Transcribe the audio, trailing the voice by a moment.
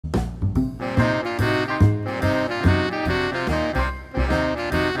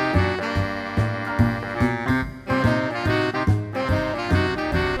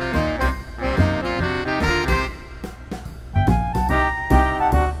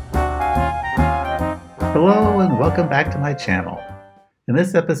Hello and welcome back to my channel. In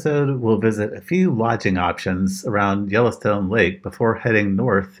this episode, we'll visit a few lodging options around Yellowstone Lake before heading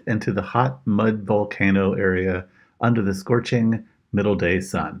north into the hot mud volcano area under the scorching middle day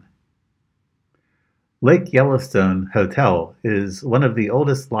sun. Lake Yellowstone Hotel is one of the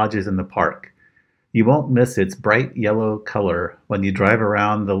oldest lodges in the park. You won't miss its bright yellow color when you drive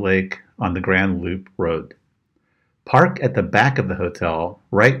around the lake on the Grand Loop Road. Park at the back of the hotel,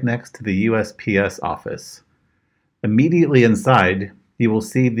 right next to the USPS office. Immediately inside, you will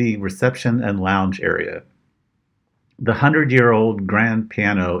see the reception and lounge area. The 100-year-old grand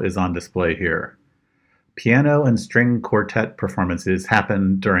piano is on display here. Piano and string quartet performances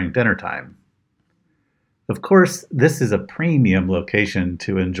happen during dinner time. Of course, this is a premium location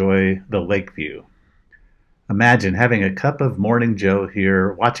to enjoy the lake view. Imagine having a cup of Morning Joe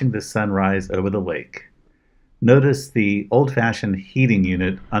here watching the sunrise over the lake. Notice the old-fashioned heating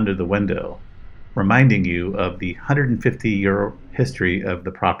unit under the window, reminding you of the 150-year history of the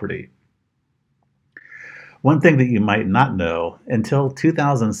property. One thing that you might not know, until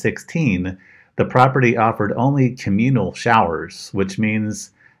 2016, the property offered only communal showers, which means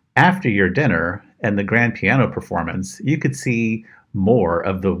after your dinner and the grand piano performance, you could see more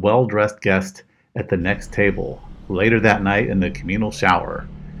of the well-dressed guest at the next table later that night in the communal shower.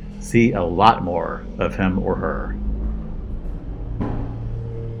 See a lot more of him or her.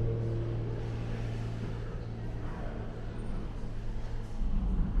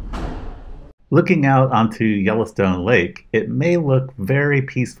 Looking out onto Yellowstone Lake, it may look very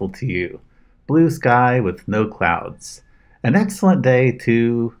peaceful to you. Blue sky with no clouds. An excellent day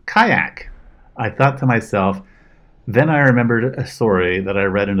to kayak. I thought to myself, then I remembered a story that I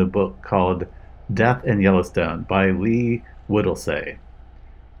read in a book called Death in Yellowstone by Lee Whittlesey.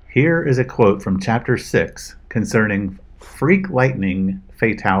 Here is a quote from Chapter 6 concerning freak lightning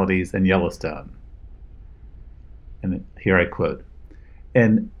fatalities in Yellowstone. And here I quote,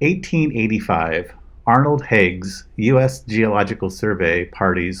 "In 1885, Arnold Haig's U.S. Geological Survey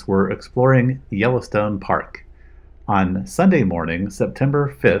parties were exploring Yellowstone Park. On Sunday morning,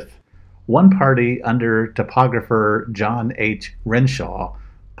 September 5th, one party under topographer John H. Renshaw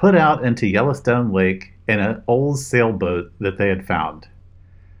put out into Yellowstone Lake in an old sailboat that they had found.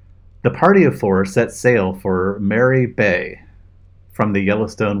 The party of four set sail for Mary Bay from the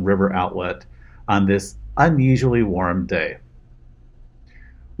Yellowstone River outlet on this unusually warm day.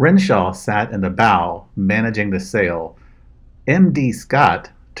 Renshaw sat in the bow, managing the sail. M.D.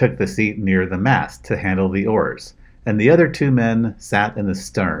 Scott took the seat near the mast to handle the oars, and the other two men sat in the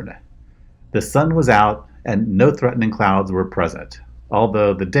stern. The sun was out, and no threatening clouds were present,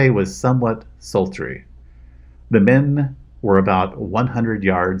 although the day was somewhat sultry. The men were about 100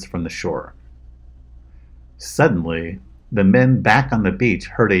 yards from the shore. Suddenly, the men back on the beach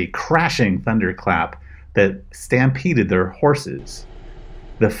heard a crashing thunderclap that stampeded their horses.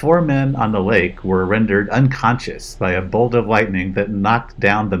 The four men on the lake were rendered unconscious by a bolt of lightning that knocked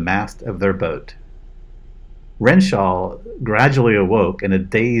down the mast of their boat. Renshaw gradually awoke in a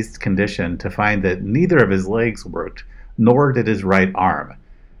dazed condition to find that neither of his legs worked, nor did his right arm.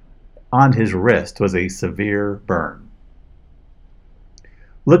 On his wrist was a severe burn.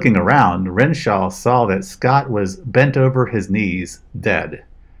 Looking around, Renshaw saw that Scott was bent over his knees, dead.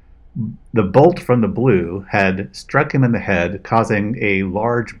 The bolt from the blue had struck him in the head, causing a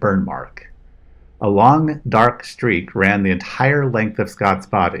large burn mark. A long, dark streak ran the entire length of Scott's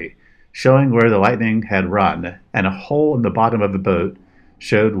body, showing where the lightning had run, and a hole in the bottom of the boat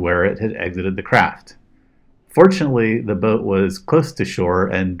showed where it had exited the craft. Fortunately, the boat was close to shore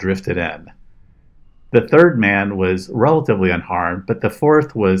and drifted in. The third man was relatively unharmed, but the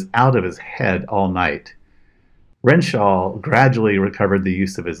fourth was out of his head all night. Renshaw gradually recovered the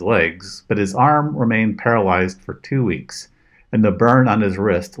use of his legs, but his arm remained paralyzed for 2 weeks, and the burn on his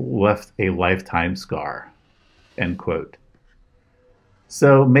wrist left a lifetime scar." End quote.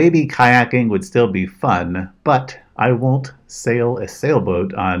 So maybe kayaking would still be fun, but I won't sail a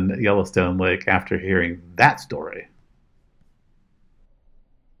sailboat on Yellowstone Lake after hearing that story.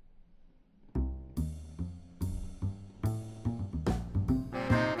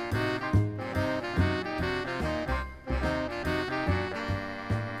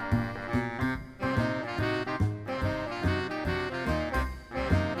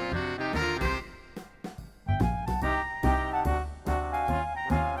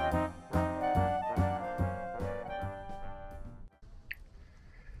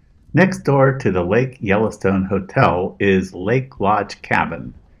 Next door to the Lake Yellowstone Hotel is Lake Lodge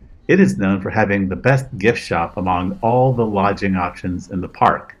Cabin. It is known for having the best gift shop among all the lodging options in the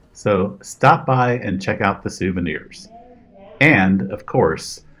park, so stop by and check out the souvenirs. And, of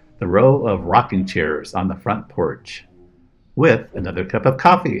course, the row of rocking chairs on the front porch, with another cup of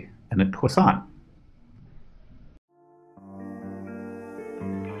coffee and a croissant.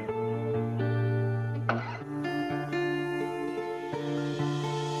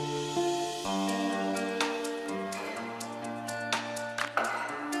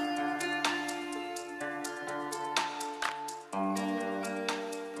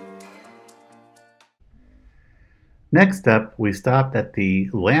 Next up, we stopped at the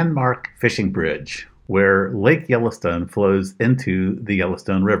landmark fishing bridge, where Lake Yellowstone flows into the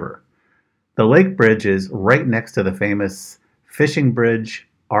Yellowstone River. The lake bridge is right next to the famous Fishing Bridge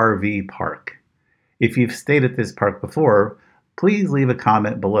RV Park. If you've stayed at this park before, please leave a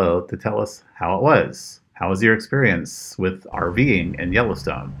comment below to tell us how it was. How was your experience with RVing in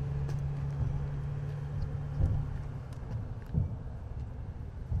Yellowstone?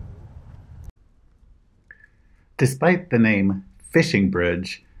 Despite the name Fishing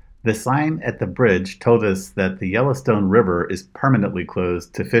Bridge, the sign at the bridge told us that the Yellowstone River is permanently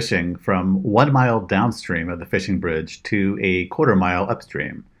closed to fishing from 1 mile downstream of the fishing bridge to a quarter-mile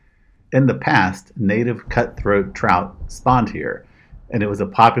upstream. In the past, native cutthroat trout spawned here, and it was a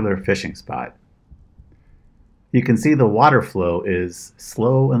popular fishing spot. You can see the water flow is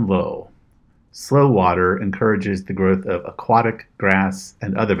slow and low. Slow water encourages the growth of aquatic grass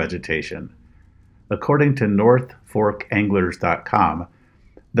and other vegetation. According to NorthForkAnglers.com,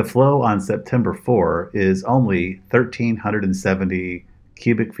 the flow on September 4 is only 1,370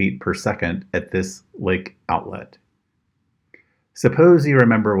 cubic feet per second at this lake outlet. Suppose you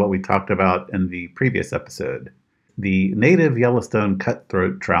remember what we talked about in the previous episode. The native Yellowstone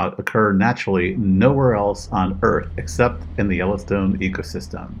cutthroat trout occur naturally nowhere else on Earth except in the Yellowstone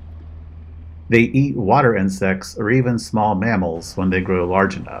ecosystem. They eat water insects or even small mammals when they grow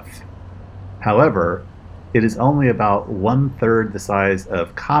large enough. However, it is only about 1/3 the size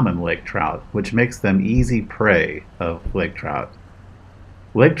of common lake trout, which makes them easy prey of lake trout.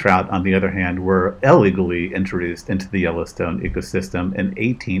 Lake trout, on the other hand, were illegally introduced into the Yellowstone ecosystem in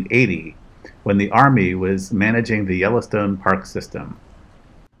 1880 when the Army was managing the Yellowstone Park system.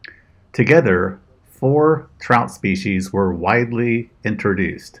 Together, 4 trout species were widely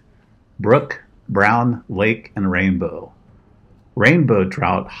introduced: brook, brown, lake, and rainbow. Rainbow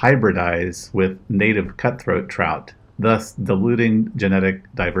trout hybridize with native cutthroat trout, thus diluting genetic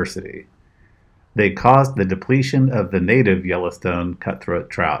diversity. They caused the depletion of the native Yellowstone cutthroat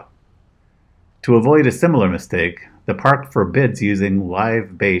trout. To avoid a similar mistake, the park forbids using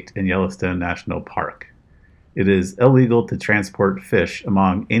live bait in Yellowstone National Park. It is illegal to transport fish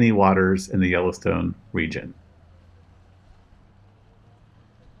among any waters in the Yellowstone region.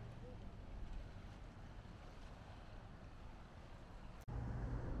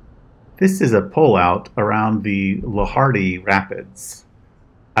 This is a pullout around the Lohardy Rapids.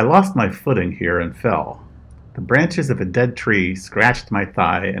 I lost my footing here and fell. The branches of a dead tree scratched my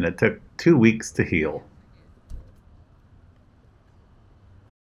thigh and it took 2 weeks to heal.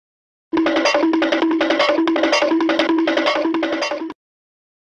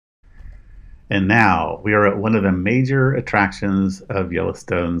 And now we are at one of the major attractions of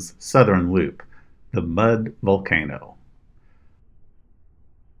Yellowstone's southern loop, the Mud Volcano.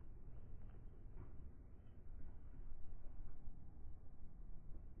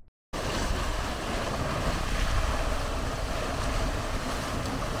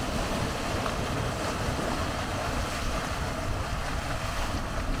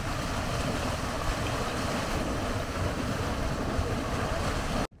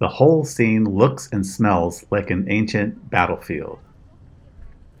 The whole scene looks and smells like an ancient battlefield.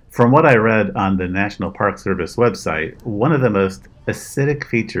 From what I read on the National Park Service website, one of the most acidic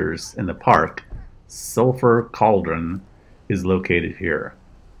features in the park, Sulphur Cauldron, is located here.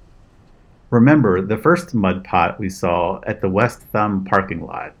 Remember the first mud pot we saw at the West Thumb parking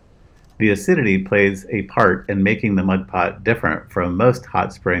lot. The acidity plays a part in making the mud pot different from most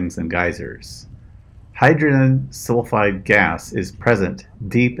hot springs and geysers. Hydrogen sulfide gas is present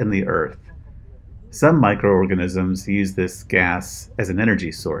deep in the earth. Some microorganisms use this gas as an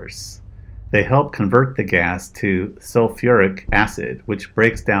energy source. They help convert the gas to sulfuric acid, which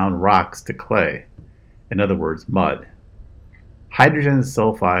breaks down rocks to clay, in other words, mud. Hydrogen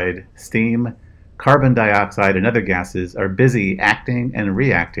sulfide, steam, carbon dioxide, and other gases are busy acting and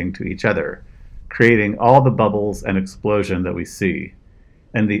reacting to each other, creating all the bubbles and explosion that we see,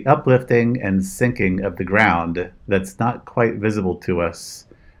 and the uplifting and sinking of the ground that's not quite visible to us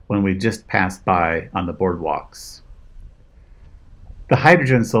when we just pass by on the boardwalks. The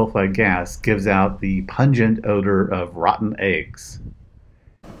hydrogen sulfide gas gives out the pungent odor of rotten eggs.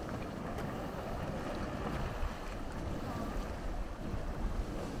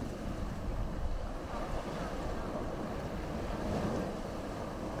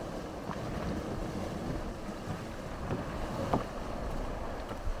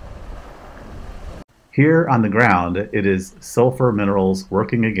 Here on the ground, it is sulfur minerals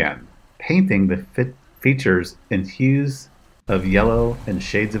working again, painting the features in hues of yellow and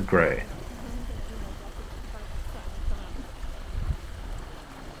shades of gray.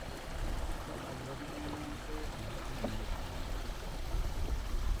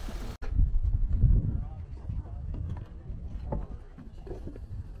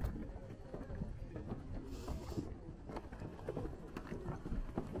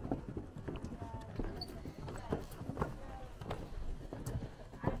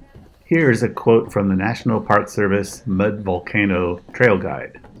 Here's a quote from the National Park Service Mud Volcano Trail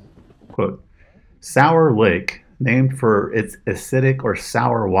Guide. Quote, "Sour Lake, named for its acidic or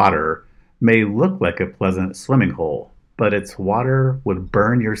sour water, may look like a pleasant swimming hole, but its water would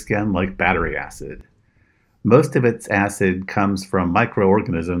burn your skin like battery acid. Most of its acid comes from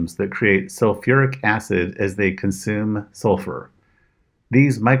microorganisms that create sulfuric acid as they consume sulfur.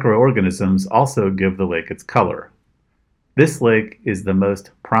 These microorganisms also give the lake its color. This lake is the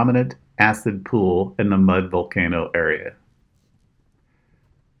most prominent acid pool in the Mud Volcano area."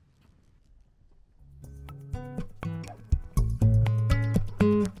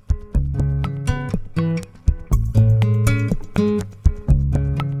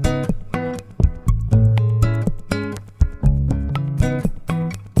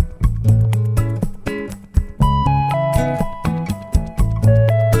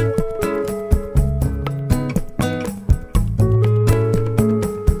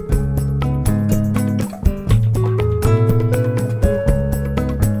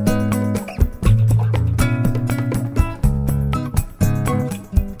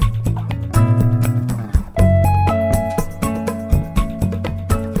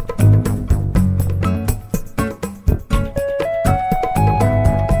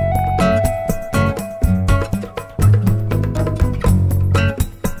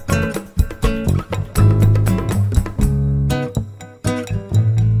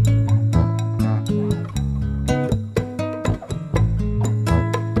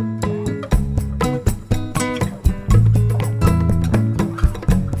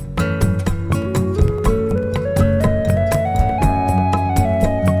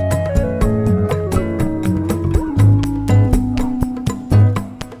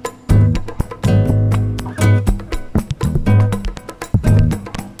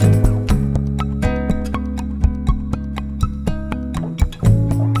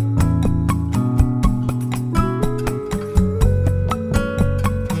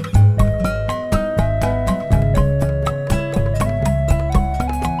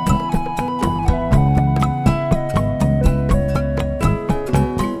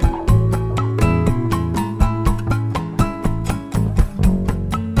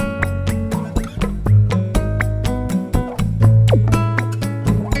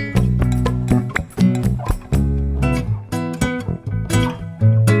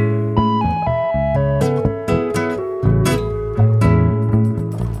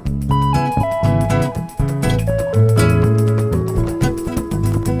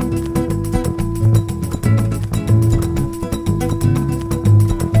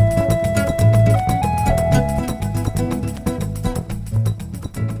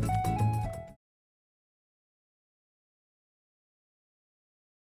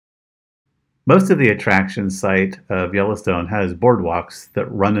 Most of the attraction site of Yellowstone has boardwalks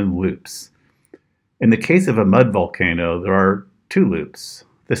that run in loops. In the case of a mud volcano, there are two loops.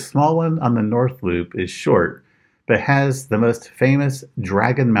 The small one on the north loop is short, but has the most famous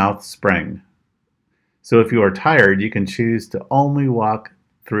dragon mouth spring. So if you are tired, you can choose to only walk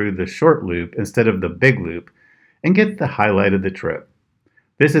through the short loop instead of the big loop and get the highlight of the trip.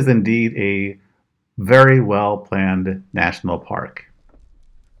 This is indeed a very well-planned national park.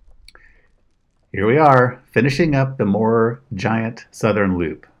 Here we are, finishing up the more giant southern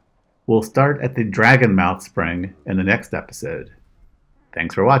loop. We'll start at the Dragon Mouth Spring in the next episode.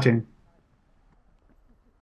 Thanks for watching.